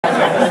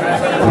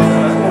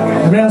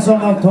Det blir en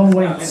sång av Tom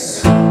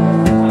Waits.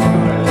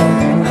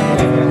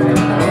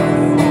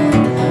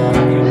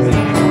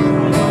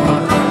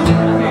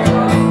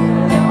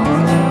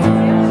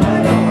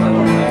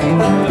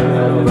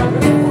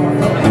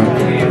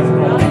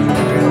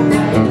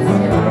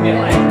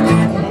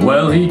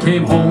 Well, he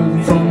came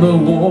home from the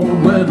war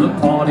with a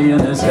party in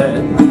his head,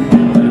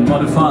 and a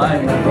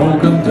modified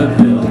broken to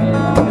hill,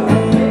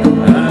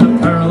 and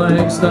a pair of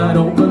legs that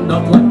opened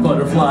up like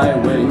butterfly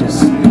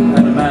wings,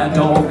 and a mad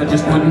dog that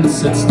just wouldn't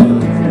sit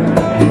still.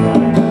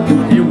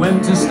 He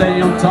went to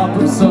stay on top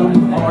of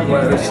some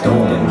hardware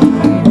store,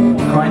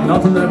 cried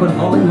nothing there but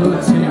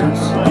Hollywood tears,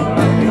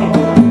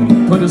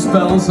 put a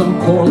spell on some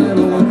poor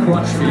little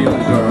Crutchfield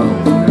girl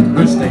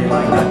who stayed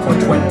like that for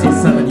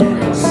 27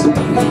 years.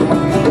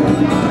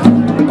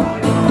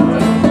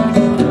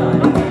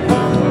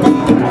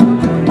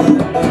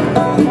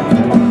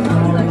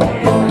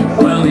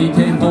 Well, he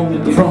came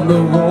home from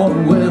the war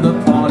with a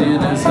party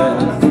in his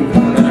head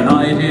and an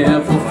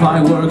idea for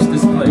fireworks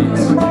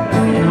displays,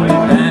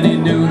 and he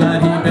knew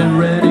that he'd been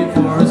ready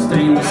for a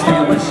stainless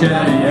steel machete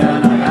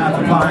and a half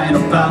a pint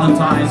of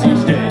Valentine's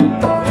each day.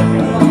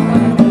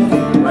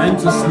 Went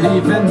to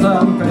sleep in the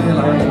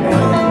trailer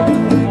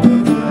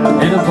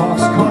in a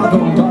boxcar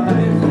going by.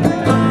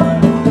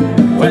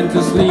 Went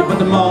to sleep at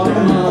the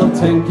bottom of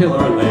 10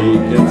 Killer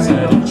Lake and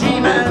said, "Gee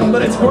man,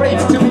 but it's great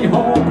to be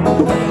home."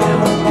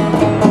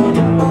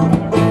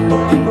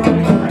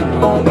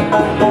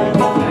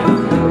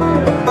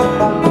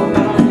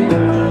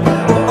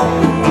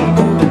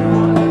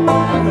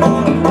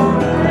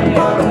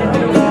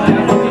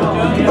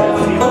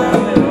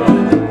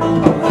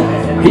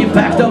 He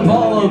packed up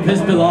all of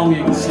his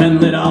belongings and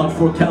lit out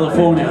for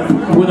California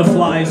with a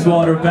fly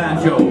swatter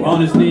banjo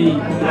on his knee,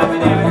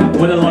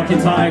 with a lucky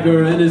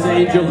tiger in his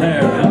angel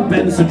hair and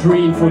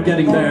benzodrine for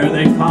getting there.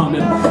 They found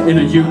him in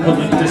a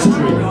eucalyptus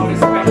tree.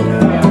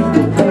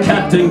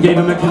 Captain gave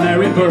him a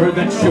canary bird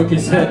that shook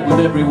his head with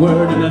every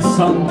word, and a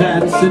sun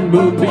dancing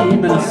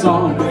moonbeam and a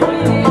song.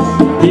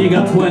 He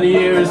got 20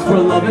 years for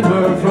loving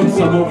her from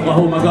some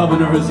Oklahoma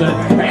governor who said,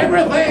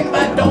 "Everything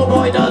that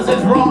doughboy does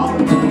is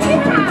wrong."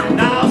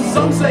 Now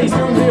some say he's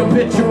doing the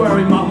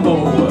obituary mambo,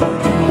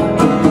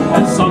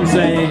 and some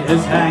say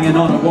he's hanging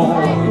on a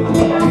wall.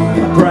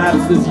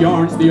 Perhaps this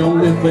yarn's the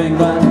only thing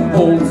that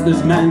holds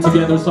this man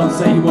together. Some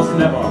say he was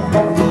never,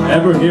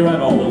 ever here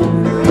at all.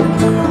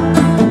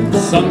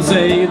 Some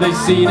say they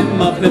seen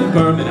him up in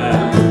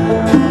Birmingham,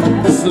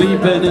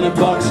 sleeping in a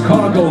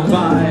boxcar going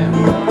by.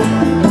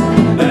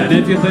 And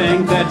if you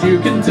think that you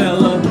can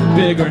tell a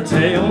bigger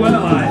tale,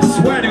 well, I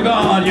swear to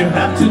God you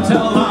have to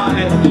tell a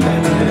lie.